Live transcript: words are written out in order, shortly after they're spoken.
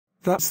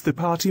That's the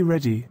party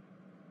ready.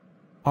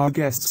 Our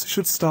guests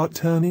should start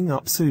turning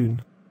up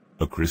soon.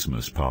 A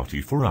Christmas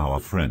party for our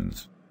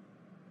friends.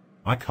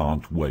 I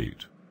can't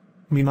wait.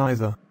 Me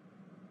neither.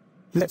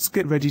 Let's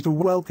get ready to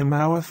welcome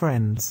our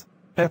friends.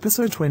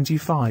 Episode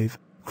 25,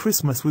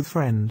 Christmas with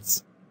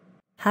Friends.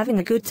 Having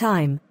a good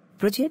time,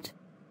 Bridget?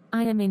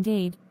 I am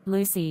indeed,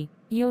 Lucy.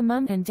 Your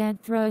mum and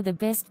dad throw the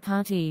best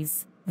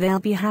parties. They'll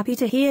be happy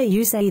to hear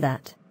you say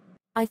that.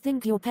 I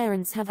think your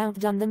parents have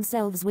outdone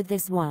themselves with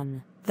this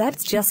one.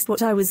 That's just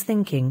what I was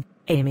thinking,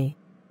 Amy.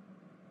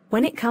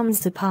 When it comes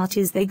to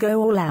parties, they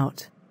go all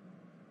out.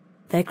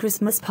 Their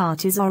Christmas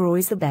parties are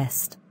always the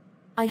best.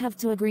 I have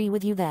to agree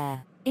with you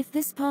there. If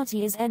this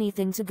party is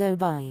anything to go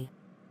by.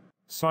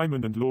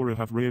 Simon and Laura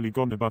have really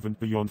gone above and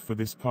beyond for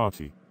this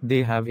party.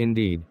 They have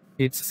indeed.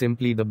 It's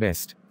simply the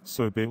best.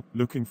 So Bill,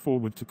 looking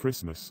forward to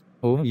Christmas.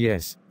 Oh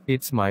yes,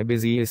 it's my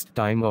busiest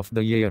time of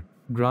the year,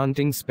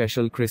 granting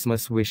special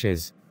Christmas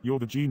wishes. You're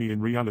the genie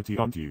in reality,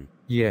 aren't you?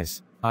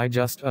 Yes, I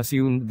just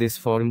assumed this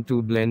form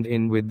to blend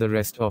in with the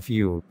rest of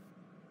you.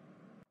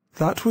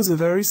 That was a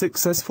very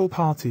successful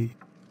party.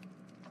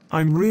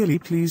 I'm really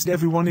pleased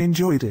everyone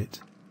enjoyed it.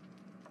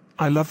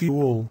 I love you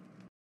all.